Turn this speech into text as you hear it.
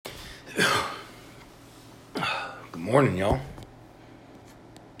Morning, y'all.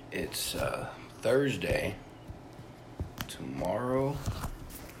 It's Thursday. Tomorrow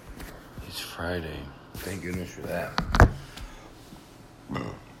is Friday. Thank goodness for that.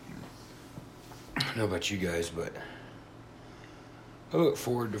 I don't know about you guys, but I look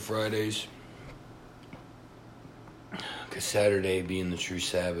forward to Fridays. Because Saturday being the true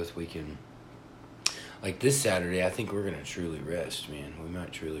Sabbath, we can... Like this Saturday, I think we're going to truly rest, man. We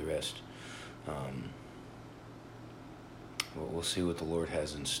might truly rest. We'll see what the Lord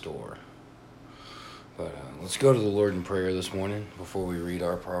has in store. But let's go to the Lord in prayer this morning before we read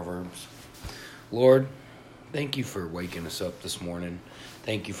our Proverbs. Lord, thank you for waking us up this morning.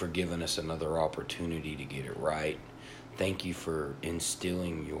 Thank you for giving us another opportunity to get it right. Thank you for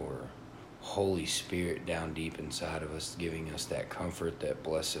instilling your Holy Spirit down deep inside of us, giving us that comfort, that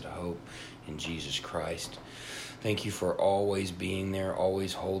blessed hope in Jesus Christ. Thank you for always being there,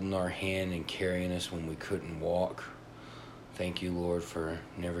 always holding our hand and carrying us when we couldn't walk. Thank you, Lord, for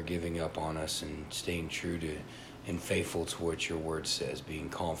never giving up on us and staying true to and faithful to what your word says, being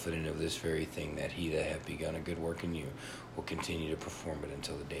confident of this very thing, that he that hath begun a good work in you will continue to perform it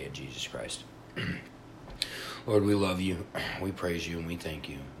until the day of Jesus Christ. Lord, we love you, we praise you, and we thank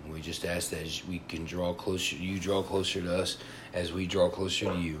you. We just ask that as we can draw closer, you draw closer to us as we draw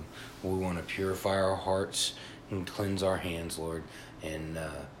closer to you. We want to purify our hearts and cleanse our hands, Lord, and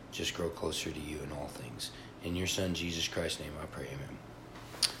just grow closer to you in all things. In your Son, Jesus Christ's name, I pray, amen.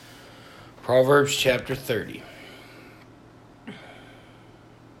 Proverbs chapter 30.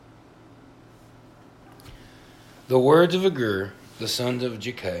 The words of Agur, the sons of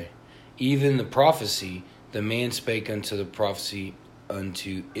Jakeh, even the prophecy, the man spake unto the prophecy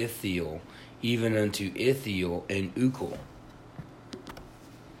unto Ithiel, even unto Ithiel and Ukal.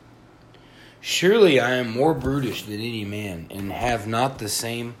 Surely I am more brutish than any man, and have not the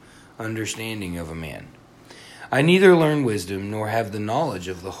same understanding of a man. I neither learn wisdom, nor have the knowledge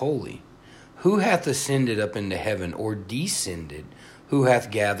of the holy. Who hath ascended up into heaven, or descended? Who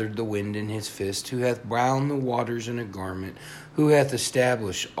hath gathered the wind in his fist? Who hath bound the waters in a garment? Who hath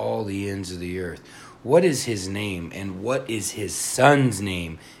established all the ends of the earth? What is his name, and what is his son's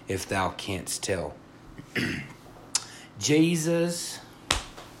name, if thou canst tell? Jesus.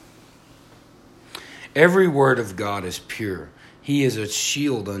 Every word of God is pure. He is a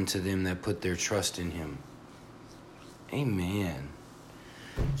shield unto them that put their trust in him. Amen.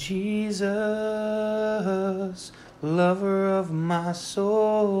 Jesus, lover of my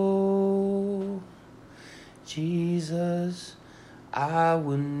soul. Jesus, I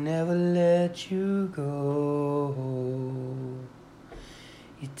will never let you go.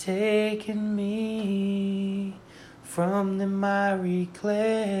 You've taken me from the miry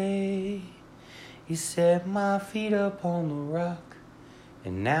clay. You set my feet upon the rock,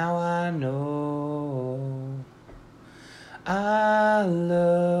 and now I know I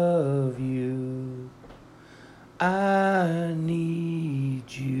love you. I need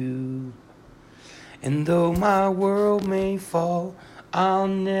you. And though my world may fall, I'll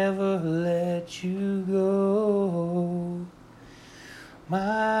never let you go.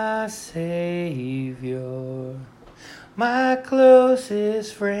 My Savior, my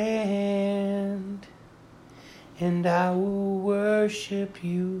closest friend, and I will worship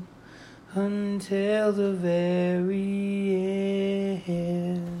you until the very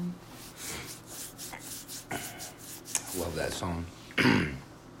end. I love that song.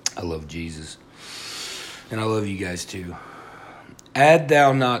 I love Jesus. And I love you guys too. Add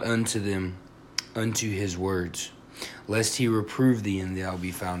thou not unto them, unto his words, lest he reprove thee and thou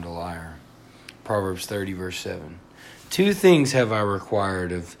be found a liar. Proverbs 30 verse 7. Two things have I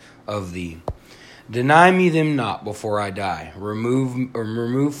required of thee. Deny me them not before I die.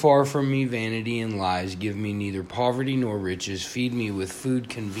 Remove far from me vanity and lies. Give me neither poverty nor riches. Feed me with food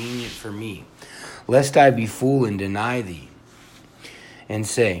convenient for me, lest I be full and deny thee, and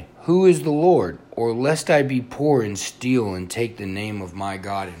say, who is the Lord? Or lest I be poor and steal and take the name of my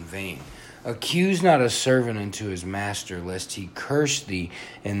God in vain. Accuse not a servant unto his master, lest he curse thee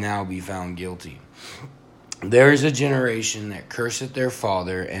and thou be found guilty. There is a generation that curseth their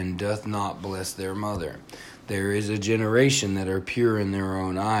father, and doth not bless their mother. There is a generation that are pure in their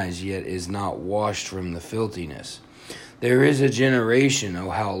own eyes, yet is not washed from the filthiness. There is a generation, oh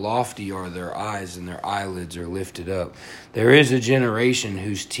how lofty are their eyes, and their eyelids are lifted up. There is a generation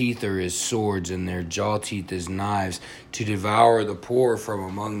whose teeth are as swords, and their jaw teeth as knives, to devour the poor from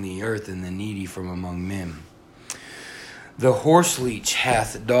among the earth, and the needy from among men. The horseleech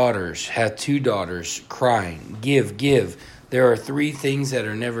hath two daughters, crying, Give, give. There are three things that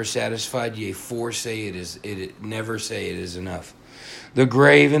are never satisfied, yea, four never say it is enough. the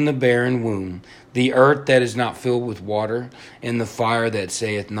grave and the barren womb, the earth that is not filled with water, and the fire that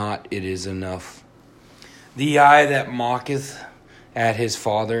saith not, it is enough. The eye that mocketh at his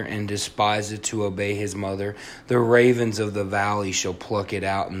father, and despiseth to obey his mother, the ravens of the valley shall pluck it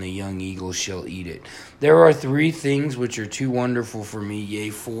out, and the young eagles shall eat it. There are 3 things which are too wonderful for me, yea,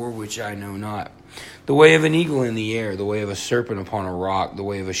 4 which I know not. The way of an eagle in the air, the way of a serpent upon a rock, the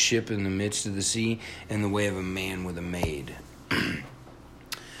way of a ship in the midst of the sea, and the way of a man with a maid.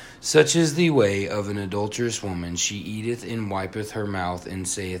 Such is the way of an adulterous woman. She eateth and wipeth her mouth, and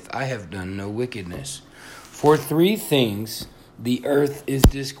saith, I have done no wickedness. For 3 things the earth is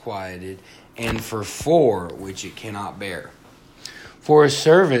disquieted, and for 4 which it cannot bear. For a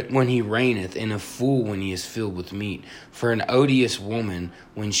servant when he reigneth, and a fool when he is filled with meat. For an odious woman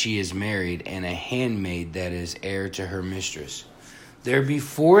when she is married, and a handmaid that is heir to her mistress. There be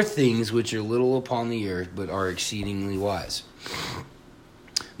 4 things which are little upon the earth, but are exceedingly wise.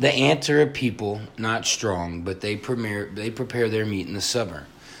 The ants are a people not strong, but they prepare their meat in the summer.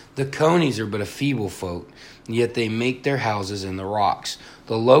 The conies are but a feeble folk, yet they make their houses in the rocks.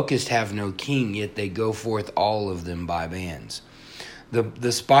 The locusts have no king, yet they go forth all of them by bands.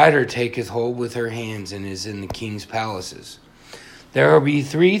 The spider taketh hold with her hands, and is in the king's palaces. There be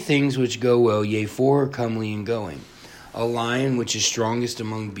 3 things which go well, yea, 4 are comely in going. A lion which is strongest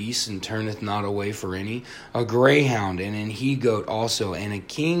among beasts, and turneth not away for any. A greyhound, and an he-goat also, and a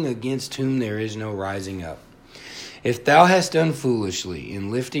king against whom there is no rising up. If thou hast done foolishly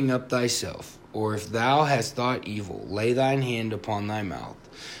in lifting up thyself, or if thou hast thought evil, lay thine hand upon thy mouth.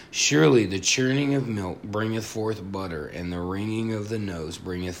 Surely the churning of milk bringeth forth butter, and the wringing of the nose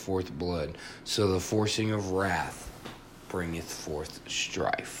bringeth forth blood. So the forcing of wrath bringeth forth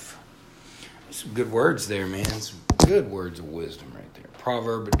strife. Some good words there, man. Some good words of wisdom right there.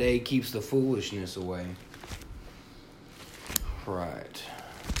 Proverb a day keeps the foolishness away. Right.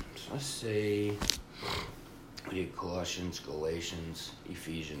 So let's say we did Colossians, Galatians,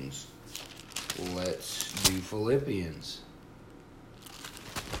 Ephesians. Let's do Philippians.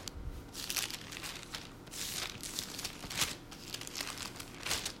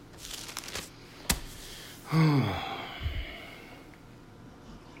 All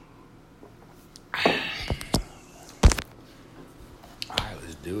right,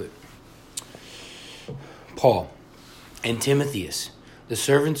 let's do it. Paul and Timotheus, the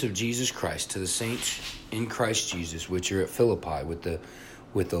servants of Jesus Christ, to the saints in Christ Jesus, which are at Philippi,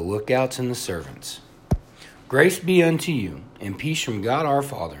 with the lookouts and the servants. Grace be unto you, and peace from God our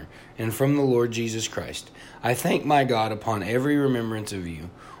Father, and from the Lord Jesus Christ. I thank my God upon every remembrance of you,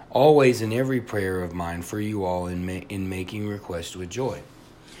 always in every prayer of mine for you all, in making request with joy.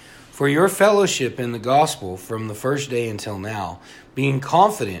 For your fellowship in the gospel from the first day until now, being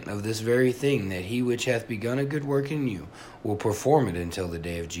confident of this very thing, that he which hath begun a good work in you will perform it until the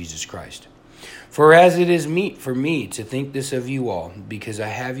day of Jesus Christ. For as it is meet for me to think this of you all, because I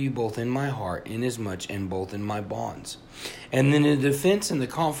have you both in my heart, inasmuch and both in my bonds. And in the defense and the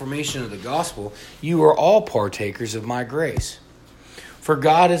confirmation of the gospel, you are all partakers of my grace. For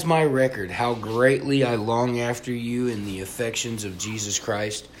God is my record, how greatly I long after you in the affections of Jesus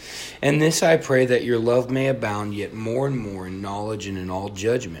Christ. And this I pray, that your love may abound yet more and more in knowledge and in all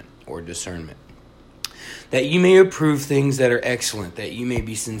judgment or discernment. That you may approve things that are excellent, that you may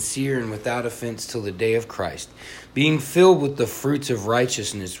be sincere and without offense till the day of Christ, being filled with the fruits of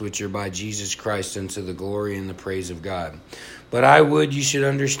righteousness which are by Jesus Christ unto the glory and the praise of God. But I would you should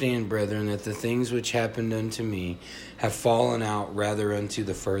understand, brethren, that the things which happened unto me have fallen out rather unto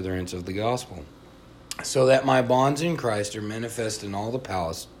the furtherance of the gospel, so that my bonds in Christ are manifest in all the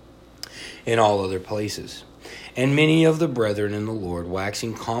palace, in all other places. And many of the brethren in the Lord,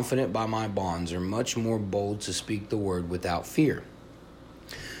 waxing confident by my bonds, are much more bold to speak the word without fear.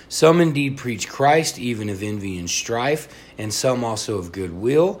 Some indeed preach Christ, even of envy and strife, and some also of good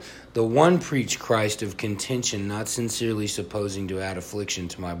will. The one preached Christ of contention, not sincerely supposing to add affliction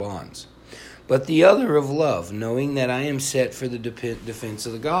to my bonds. But the other of love, knowing that I am set for the defense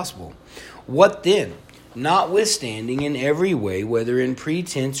of the gospel. What then? Notwithstanding, in every way, whether in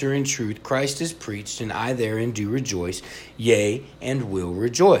pretense or in truth, Christ is preached, and I therein do rejoice, yea, and will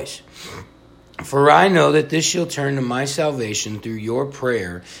rejoice. For I know that this shall turn to my salvation through your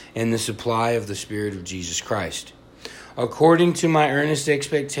prayer and the supply of the Spirit of Jesus Christ. According to my earnest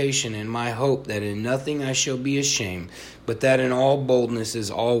expectation and my hope, that in nothing I shall be ashamed, but that in all boldness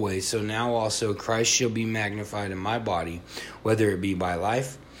as always, so now also Christ shall be magnified in my body, whether it be by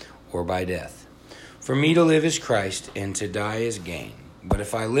life or by death. For me to live is Christ, and to die is gain. But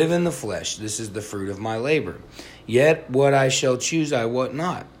if I live in the flesh, this is the fruit of my labor. Yet what I shall choose I wot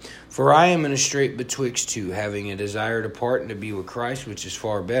not. For I am in a strait betwixt two, having a desire to part and to be with Christ, which is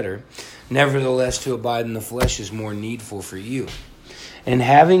far better. Nevertheless, to abide in the flesh is more needful for you. And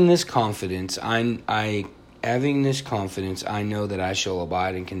having this confidence, I know that I shall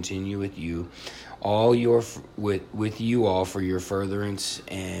abide and continue with you all with you all for your furtherance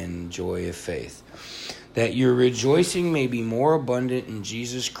and joy of faith, that your rejoicing may be more abundant in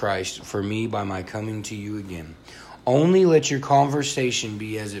Jesus Christ for me by my coming to you again. Only let your conversation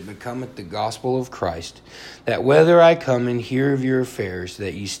be as it becometh the gospel of Christ, that whether I come and hear of your affairs,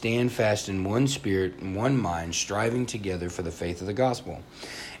 that ye stand fast in one spirit and one mind, striving together for the faith of the gospel,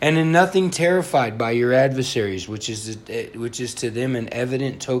 and in nothing terrified by your adversaries, which is to them an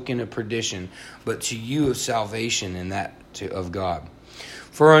evident token of perdition, but to you of salvation, and that of God.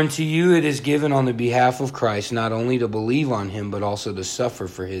 For unto you it is given on the behalf of Christ not only to believe on him, but also to suffer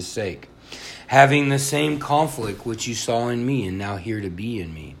for his sake, having the same conflict which you saw in me, and now hear to be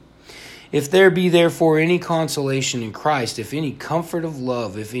in me. If there be therefore any consolation in Christ, if any comfort of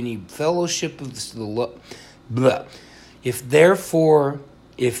love, if any fellowship of the love, if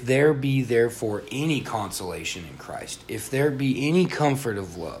there be therefore any consolation in Christ, if there be any comfort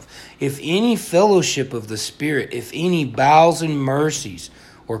of love, if any fellowship of the Spirit, if any bowels and mercies,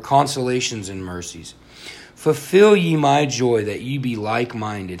 or consolations and mercies, fulfill ye my joy, that ye be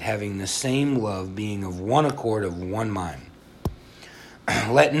like-minded, having the same love, being of one accord, of one mind.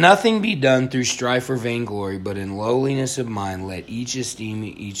 Let nothing be done through strife or vainglory, but in lowliness of mind let each esteem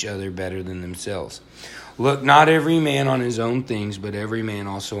each other better than themselves. Look not every man on his own things, but every man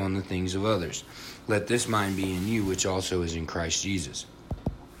also on the things of others. Let this mind be in you, which also is in Christ Jesus,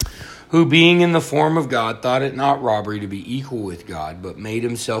 who being in the form of God thought it not robbery to be equal with God, but made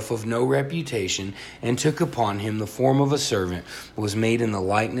himself of no reputation, and took upon him the form of a servant, was made in the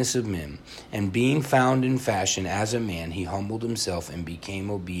likeness of men. And being found in fashion as a man, he humbled himself and became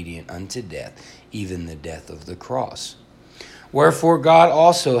obedient unto death, even the death of the cross. Wherefore God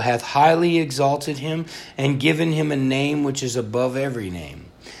also hath highly exalted him, and given him a name which is above every name,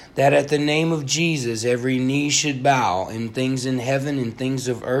 that at the name of Jesus every knee should bow, in things in heaven, in things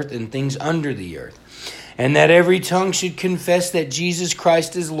of earth, and things under the earth, and that every tongue should confess that Jesus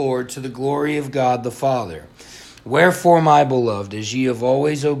Christ is Lord, to the glory of God the Father. Wherefore, my beloved, as ye have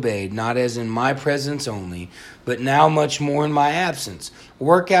always obeyed, not as in my presence only, but now much more in my absence,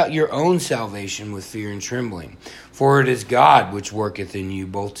 work out your own salvation with fear and trembling. For it is God which worketh in you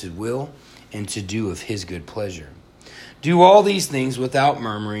both to will and to do of his good pleasure. Do all these things without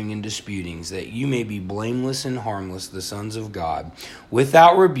murmuring and disputings, that you may be blameless and harmless, the sons of God,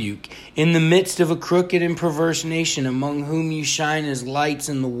 without rebuke, in the midst of a crooked and perverse nation, among whom you shine as lights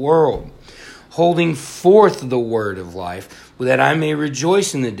in the world, holding forth the word of life, that I may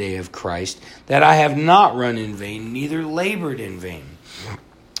rejoice in the day of Christ, that I have not run in vain, neither labored in vain.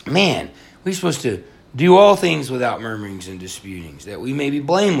 Man, we're supposed to do all things without murmurings and disputings, that we may be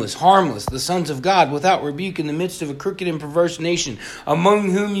blameless, harmless, the sons of God, without rebuke, in the midst of a crooked and perverse nation, among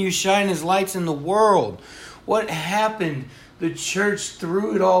whom you shine as lights in the world. What happened? The church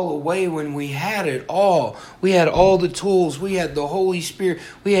threw it all away when we had it all. We had all the tools. We had the Holy Spirit.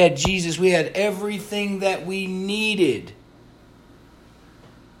 We had Jesus. We had everything that we needed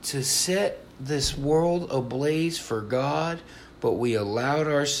to set this world ablaze for God. But we allowed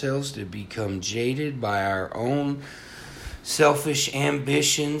ourselves to become jaded by our own selfish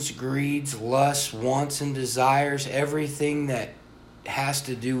ambitions, greeds, lusts, wants, and desires. Everything that has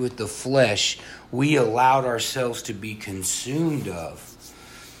to do with the flesh, we allowed ourselves to be consumed of.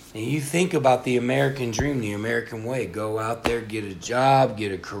 And you think about the American dream, the American way. Go out there, get a job,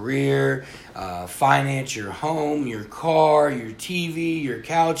 get a career, finance your home, your car, your TV, your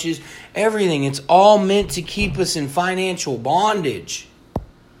couches, everything. It's all meant to keep us in financial bondage.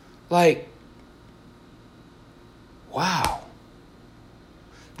 Like, wow.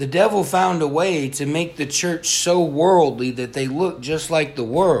 The devil found a way to make the church so worldly that they look just like the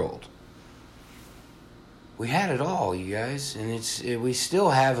world. We had it all, you guys, and we still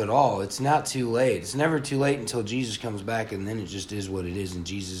have it all. It's not too late. It's never too late until Jesus comes back, and then it just is what it is, and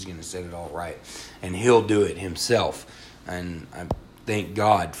Jesus is going to set it all right, and he'll do it himself, and I thank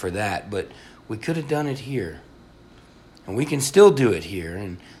God for that. But we could have done it here, and we can still do it here,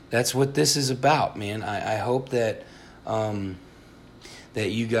 and that's what this is about, man. I hope that that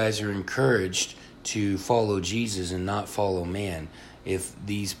you guys are encouraged to follow Jesus and not follow man. If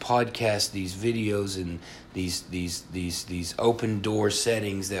these podcasts, these videos, and these open door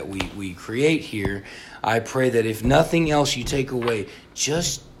settings that we create here, I pray that if nothing else you take away,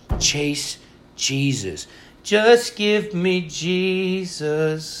 just chase Jesus. Just give me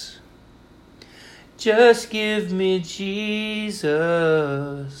Jesus. Just give me Jesus.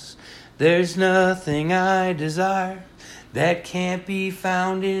 There's nothing I desire that can't be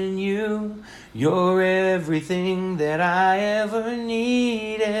found in you. You're everything that I ever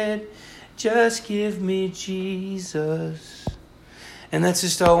needed. Just give me Jesus. And that's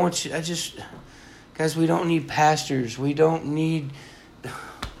just all I want you. Guys, we don't need pastors. We don't need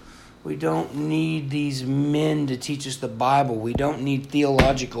these men to teach us the Bible. We don't need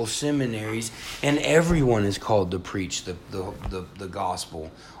theological seminaries. And everyone is called to preach the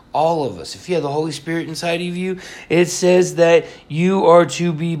gospel. All of us. If you have the Holy Spirit inside of you, it says that you are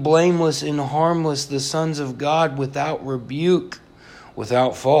to be blameless and harmless, the sons of God, without rebuke,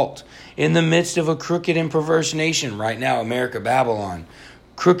 without fault. In the midst of a crooked and perverse nation, right now, America, Babylon,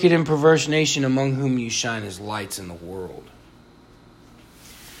 crooked and perverse nation among whom you shine as lights in the world.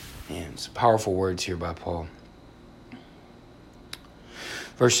 Man, it's powerful words here by Paul.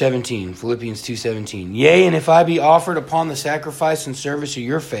 Verse 17, Philippians 2:17. Yea, and if I be offered upon the sacrifice and service of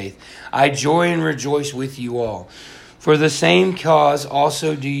your faith, I joy and rejoice with you all. For the same cause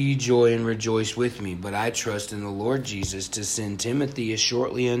also do ye joy and rejoice with me. But I trust in the Lord Jesus to send Timothy as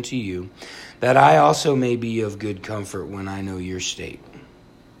shortly unto you, that I also may be of good comfort when I know your state.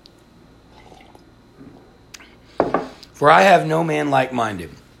 For I have no man like-minded,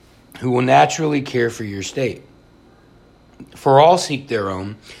 who will naturally care for your state. For all seek their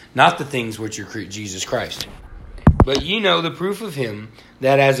own, not the things which are Jesus Christ. But ye know the proof of him,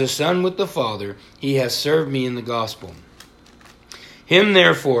 that as a son with the Father, he has served me in the gospel. Him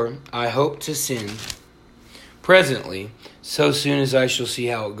therefore I hope to send presently, so soon as I shall see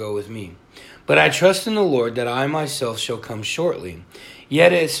how it go with me. But I trust in the Lord that I myself shall come shortly.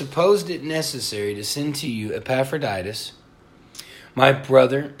 Yet I supposed it necessary to send to you Epaphroditus, my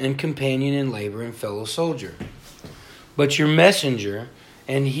brother and companion in labor and fellow soldier, but your messenger,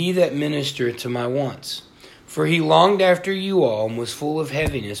 and he that ministereth to my wants. For he longed after you all, and was full of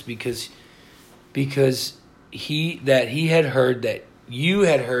heaviness, because he had heard that you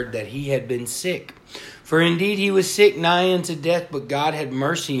had heard that he had been sick. For indeed he was sick nigh unto death, but God had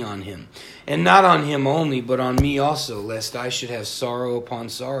mercy on him, and not on him only, but on me also, lest I should have sorrow upon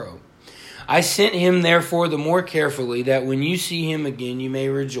sorrow. I sent him therefore the more carefully, that when you see him again you may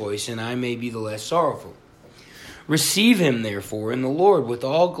rejoice, and I may be the less sorrowful. Receive him therefore in the Lord with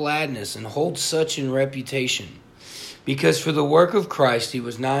all gladness, and hold such in reputation. Because for the work of Christ he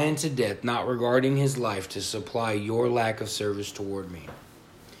was nigh unto death, not regarding his life, to supply your lack of service toward me.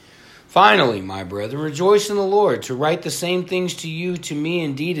 Finally, my brethren, rejoice in the Lord. To write the same things to you, to me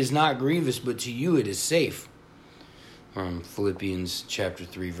indeed is not grievous, but to you it is safe. Philippians chapter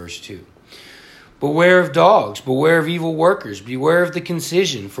 3, verse 2. Beware of dogs, beware of evil workers, beware of the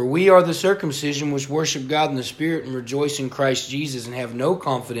concision. For we are the circumcision which worship God in the Spirit, and rejoice in Christ Jesus, and have no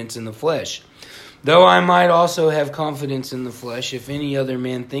confidence in the flesh. Though I might also have confidence in the flesh, if any other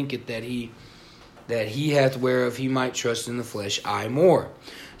man thinketh that he hath whereof he might trust in the flesh, I more.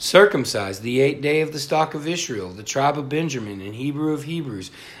 Circumcised the 8th day of the stock of Israel, the tribe of Benjamin, and Hebrew of Hebrews,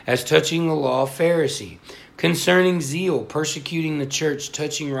 as touching the law, Pharisee. Concerning zeal, persecuting the church,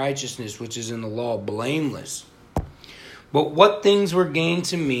 touching righteousness which is in the law, blameless. But what things were gained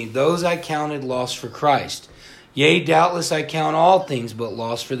to me, those I counted loss for Christ. Yea, doubtless I count all things but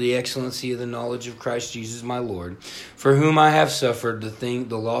loss for the excellency of the knowledge of Christ Jesus my Lord, for whom I have suffered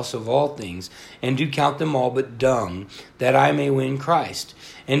the loss of all things, and do count them all but dung, that I may win Christ,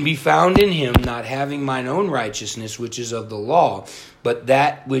 and be found in him, not having mine own righteousness which is of the law, but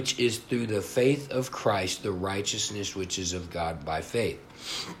that which is through the faith of Christ, the righteousness which is of God by faith,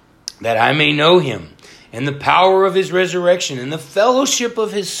 that I may know him, and the power of his resurrection, and the fellowship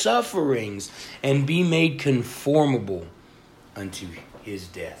of his sufferings, and be made conformable unto his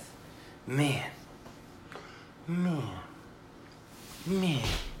death. Man.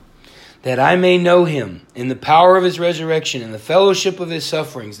 That I may know him, in the power of his resurrection, and the fellowship of his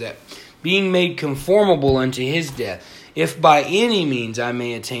sufferings, that being made conformable unto his death, if by any means I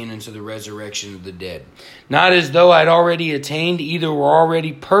may attain unto the resurrection of the dead. Not as though I'd already attained, either were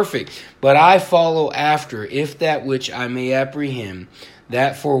already perfect, but I follow after, if that which I may apprehend,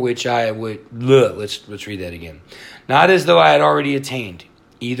 that for which I would... Let's read that again. Not as though I had already attained,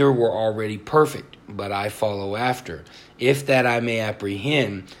 either were already perfect, but I follow after, if that I may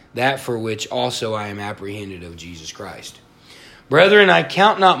apprehend, that for which also I am apprehended of Jesus Christ. Brethren, I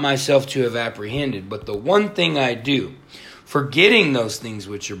count not myself to have apprehended, but the one thing I do, forgetting those things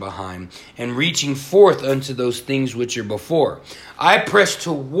which are behind, and reaching forth unto those things which are before, I press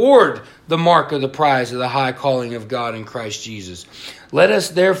toward the mark of the prize of the high calling of God in Christ Jesus. Let us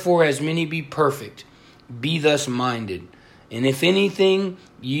therefore, as many be perfect, be thus minded. And if anything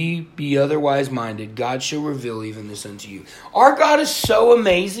ye be otherwise minded, God shall reveal even this unto you. Our God is so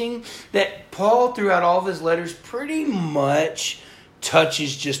amazing that Paul, throughout all of his letters, pretty much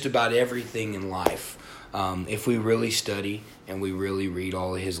touches just about everything in life. If we really study and we really read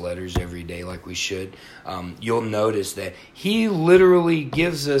all of his letters every day like we should, you'll notice that he literally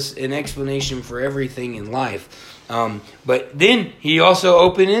gives us an explanation for everything in life. But then he also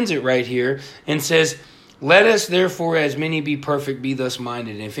open-ends it right here and says, let us therefore as many be perfect, be thus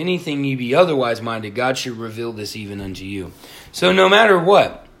minded. And if anything ye be otherwise minded, God should reveal this even unto you. So no matter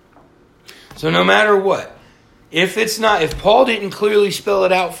what, if Paul didn't clearly spell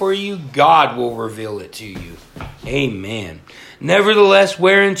it out for you, God will reveal it to you. Amen. Nevertheless,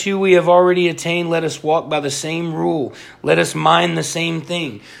 whereunto we have already attained, let us walk by the same rule. Let us mind the same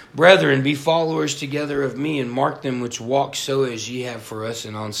thing. Brethren, be followers together of me, and mark them which walk so as ye have for us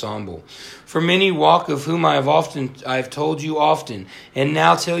an ensemble. For many walk, of whom I have told you often, and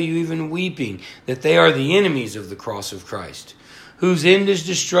now tell you even weeping, that they are the enemies of the cross of Christ, whose end is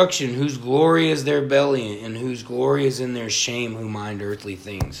destruction, whose glory is their belly, and whose glory is in their shame, who mind earthly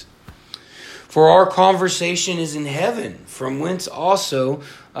things. For our conversation is in heaven, from whence also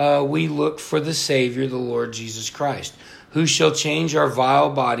we look for the Savior, the Lord Jesus Christ, who shall change our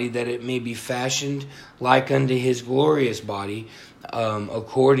vile body, that it may be fashioned like unto his glorious body,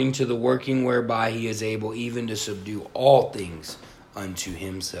 according to the working whereby he is able even to subdue all things unto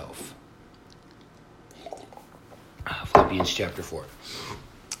himself. Philippians chapter 4.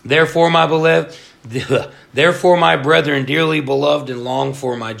 Therefore, my brethren, dearly beloved, and long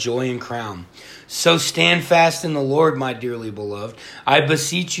for my joy and crown. So stand fast in the Lord, my dearly beloved. I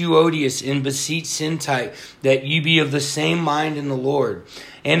beseech you, Odious, and beseech Syntyche, that ye be of the same mind in the Lord.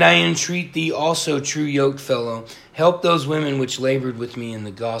 And I entreat thee also, true yoked fellow, help those women which labored with me in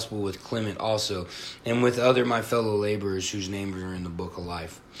the gospel, with Clement also, and with other my fellow laborers, whose names are in the book of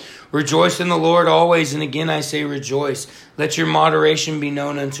life. Rejoice in the Lord always, and again I say rejoice. Let your moderation be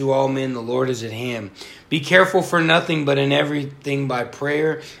known unto all men. The Lord is at hand. Be careful for nothing, but in everything by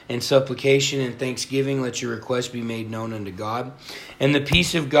prayer and supplication and thanksgiving let your requests be made known unto God. And the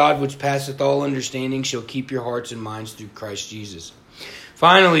peace of God, which passeth all understanding, shall keep your hearts and minds through Christ Jesus.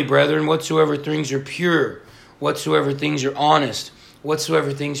 Finally, brethren, whatsoever things are pure, whatsoever things are honest,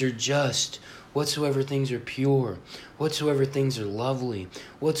 whatsoever things are just, whatsoever things are pure, whatsoever things are lovely,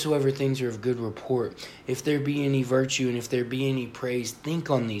 whatsoever things are of good report, if there be any virtue and if there be any praise,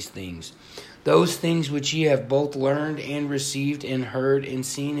 think on these things. Those things which ye have both learned and received and heard and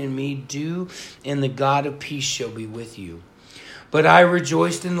seen in me, do, and the God of peace shall be with you. But I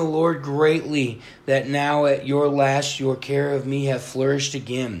rejoiced in the Lord greatly, that now at your last your care of me hath flourished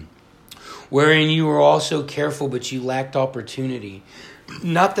again, wherein you were also careful, but you lacked opportunity.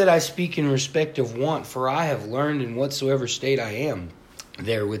 Not that I speak in respect of want, for I have learned in whatsoever state I am,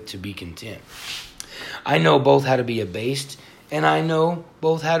 therewith to be content. I know both how to be abased, and I know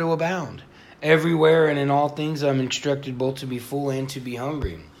both how to abound. Everywhere and in all things I am instructed both to be full and to be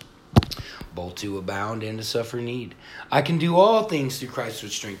hungry, both to abound and to suffer need. I can do all things through Christ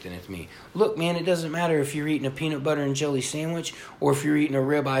which strengtheneth me. Look, man, it doesn't matter if you're eating a peanut butter and jelly sandwich or if you're eating a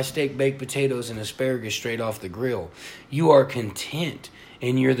ribeye steak, baked potatoes, and asparagus straight off the grill. You are content.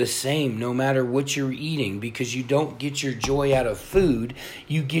 And you're the same no matter what you're eating, because you don't get your joy out of food.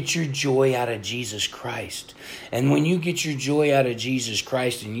 You get your joy out of Jesus Christ. And when you get your joy out of Jesus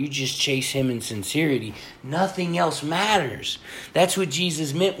Christ and you just chase him in sincerity, nothing else matters. That's what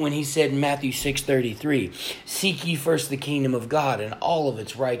Jesus meant when he said in Matthew 6:33, seek ye first the kingdom of God and all of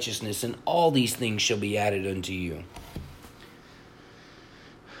its righteousness, and all these things shall be added unto you.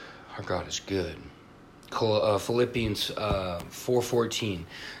 Our God is good. Philippians 4:14.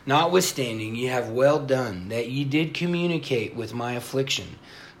 Notwithstanding, ye have well done, that ye did communicate with my affliction.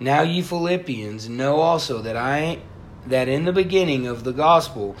 Now ye Philippians know also that in the beginning of the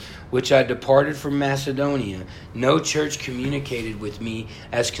gospel, which I departed from Macedonia, no church communicated with me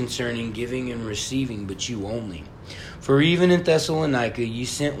as concerning giving and receiving, but you only. For even in Thessalonica ye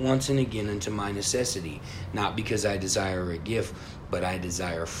sent once and again unto my necessity, not because I desire a gift, but I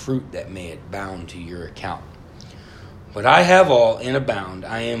desire fruit that may abound to your account. But I have all and abound.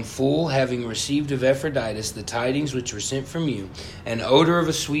 I am full, having received of Epaphroditus the tidings which were sent from you, an odor of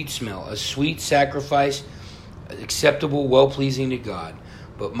a sweet smell, a sweet sacrifice, acceptable, well-pleasing to God.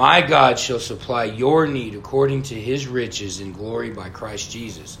 But my God shall supply your need according to his riches in glory by Christ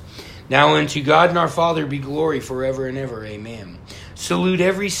Jesus. Now unto God and our Father be glory forever and ever. Amen. Salute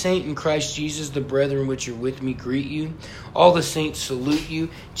every saint in Christ Jesus. The brethren which are with me greet you. All the saints salute you,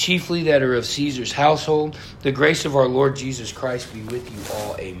 chiefly that are of Caesar's household. The grace of our Lord Jesus Christ be with you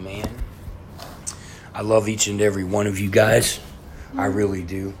all. Amen. I love each and every one of you guys. I really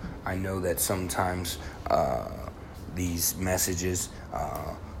do. I know that sometimes these messages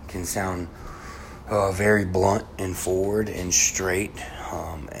can sound very blunt and forward and straight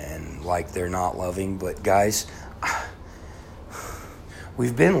and like they're not loving. But guys,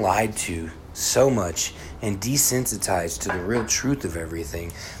 we've been lied to so much and desensitized to the real truth of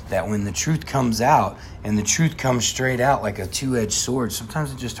everything that when the truth comes out and the truth comes straight out like a two-edged sword,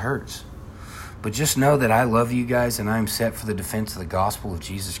 sometimes it just hurts. But just know that I love you guys and I'm set for the defense of the gospel of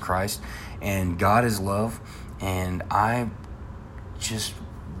Jesus Christ. And God is love. And I just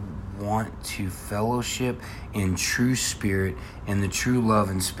want to fellowship in true spirit and the true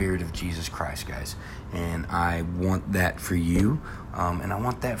love and spirit of Jesus Christ, guys. And I want that for you. And I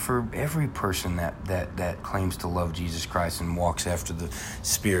want that for every person that claims to love Jesus Christ and walks after the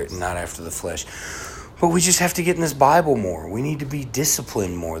spirit and not after the flesh. But we just have to get in this Bible more. We need to be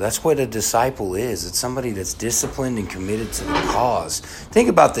disciplined more. That's what a disciple is. It's somebody that's disciplined and committed to the cause. Think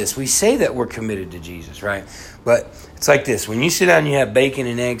about this. We say that we're committed to Jesus, right? But it's like this. When you sit down and you have bacon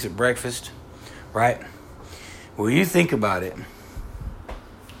and eggs at breakfast, right? Well, you think about it.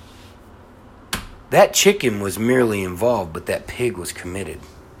 That chicken was merely involved, but that pig was committed.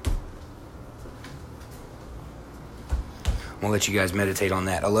 I'm going to let you guys meditate on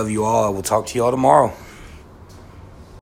that. I love you all. I will talk to you all tomorrow.